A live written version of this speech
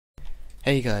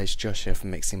Hey guys, Josh here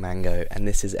from Mixing Mango, and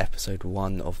this is episode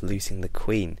 1 of Looting the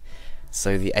Queen.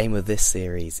 So the aim of this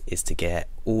series is to get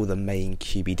all the main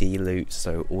QBD loot,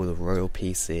 so all the royal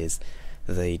pieces,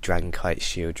 the Dragon Kite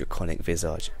Shield, Draconic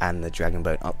Visage, and the Dragon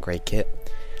Bone upgrade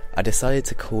kit. I decided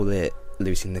to call it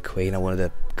Looting the Queen. I wanted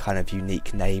a kind of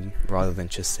unique name rather than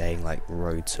just saying like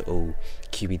Road to all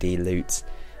QBD loot,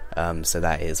 so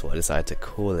that is what I decided to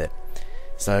call it.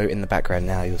 So in the background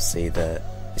now you'll see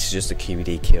that this is just a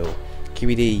QBD kill.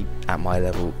 QBD at my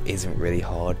level isn't really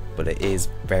hard, but it is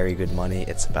very good money.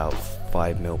 It's about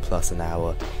 5 mil plus an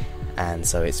hour, and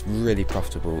so it's really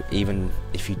profitable. Even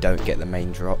if you don't get the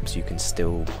main drops, it's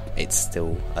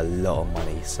still a lot of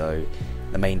money. So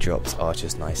the main drops are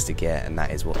just nice to get, and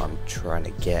that is what I'm trying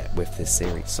to get with this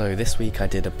series. So this week I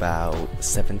did about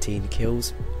 17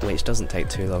 kills, which doesn't take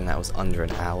too long. That was under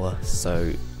an hour,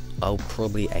 so I'll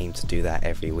probably aim to do that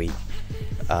every week.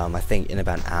 I think in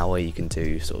about an hour you can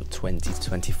do sort of 20 to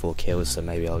 24 kills, so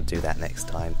maybe I'll do that next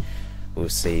time. We'll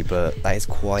see, but that is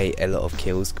quite a lot of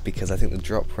kills because I think the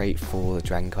drop rate for the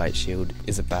Dragon Kite Shield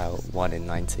is about 1 in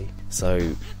 90.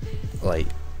 So like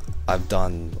I've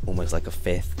done almost like a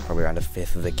fifth, probably around a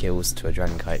fifth of the kills to a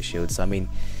Dragon Kite Shield, so I mean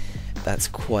that's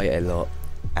quite a lot,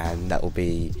 and that will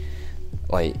be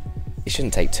like, it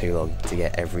shouldn't take too long to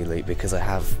get every loot because I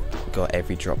have got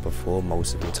every drop before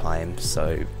multiple times,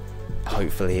 so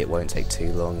hopefully it won't take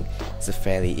too long. It's a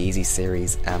fairly easy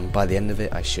series, and by the end of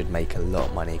it I should make a lot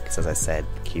of money because, as I said,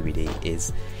 QBD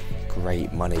is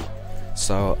great money.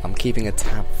 So I'm keeping a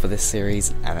tab for this series,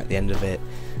 and at the end of it,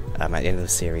 at the end of the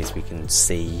series we can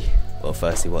see, well,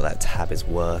 firstly what that tab is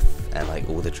worth and like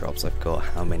all the drops I've got,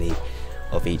 how many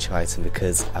of each item,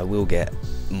 because I will get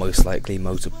most likely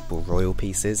multiple royal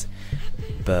pieces,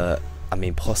 but I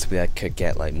mean possibly I could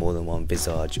get like more than one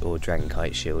Visage or Dragon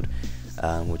Kite Shield.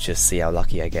 We'll just see how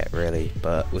lucky I get really,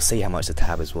 but we'll see how much the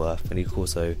tab is worth. And you can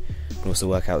also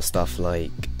work out stuff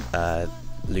like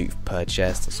loot per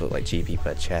chest, or sort of like GP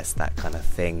per chest, that kind of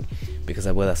thing, because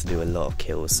I will have to do a lot of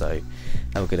kills, so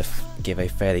that will give a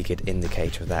fairly good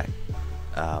indicator of that,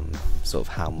 sort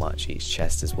of how much each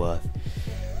chest is worth.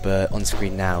 But on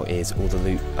screen now is all the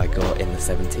loot I got in the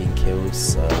 17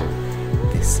 kills, so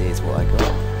this is what I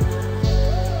got.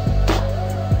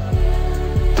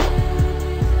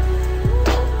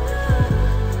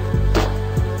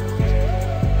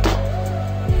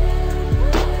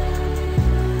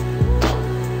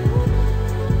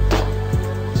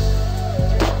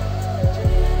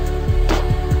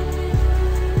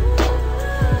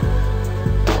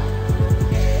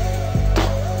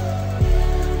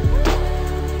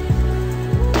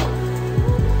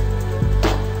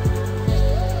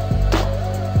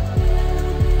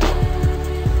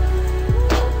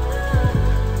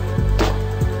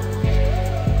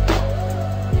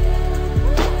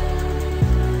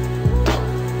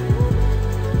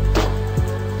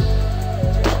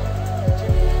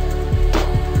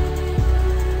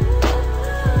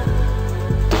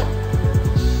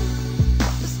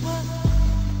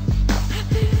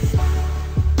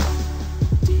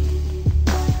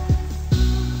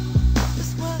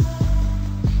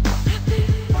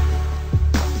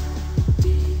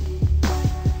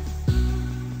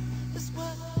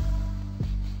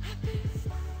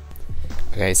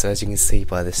 Okay, so as you can see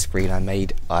by the screen I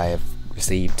made, I have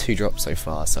received 2 drops so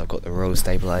far. So I've got the Royal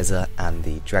Stabilizer and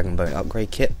the Dragon Bone upgrade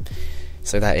kit.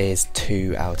 So that is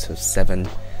 2 out of 7,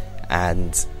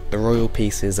 and the royal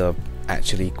pieces are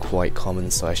actually quite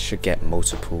common, so I should get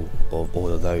multiple of all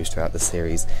of those throughout the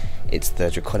series. It's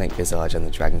the Draconic Visage and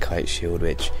the Dragon Kite Shield,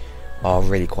 which are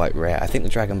really quite rare. I think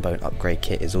the Dragon Bone upgrade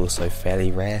kit is also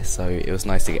fairly rare, so it was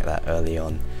nice to get that early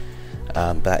on.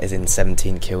 That is in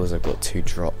 17 kills. I've got 2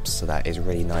 drops, so that is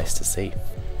really nice to see.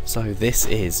 So this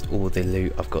is all the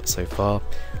loot I've got so far.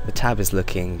 The tab is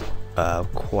looking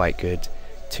quite good.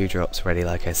 2 drops ready,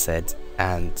 like I said,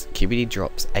 and QBD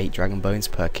drops 8 Dragon Bones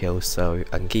per kill, so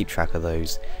I can keep track of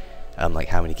those, like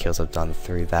how many kills I've done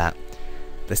through that.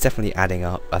 That's definitely adding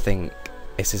up. I think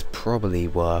this is probably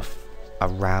worth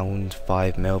around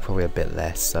 5 mil, probably a bit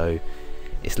less, so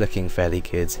it's looking fairly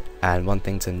good. And one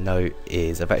thing to note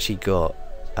is I've actually got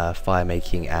fire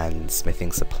making and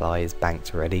smithing supplies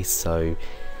banked ready, so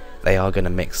they are going to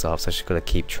mix up, so I just got to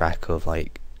keep track of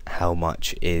like how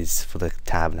much is for the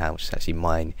tab and how much is actually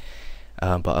mine.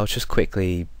 But I'll just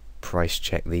quickly price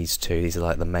check these two. These are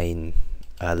like the main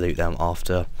loot that I'm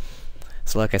after.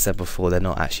 So like I said before, they're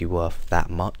not actually worth that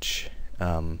much.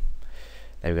 There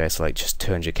we go, so like just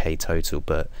 200k total,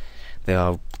 but they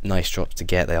are nice drops to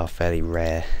get. They are fairly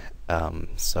rare,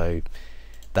 so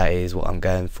that is what I'm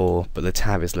going for, but the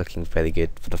tab is looking fairly good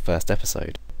for the first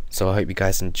episode. So I hope you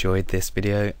guys enjoyed this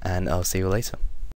video, and I'll see you later.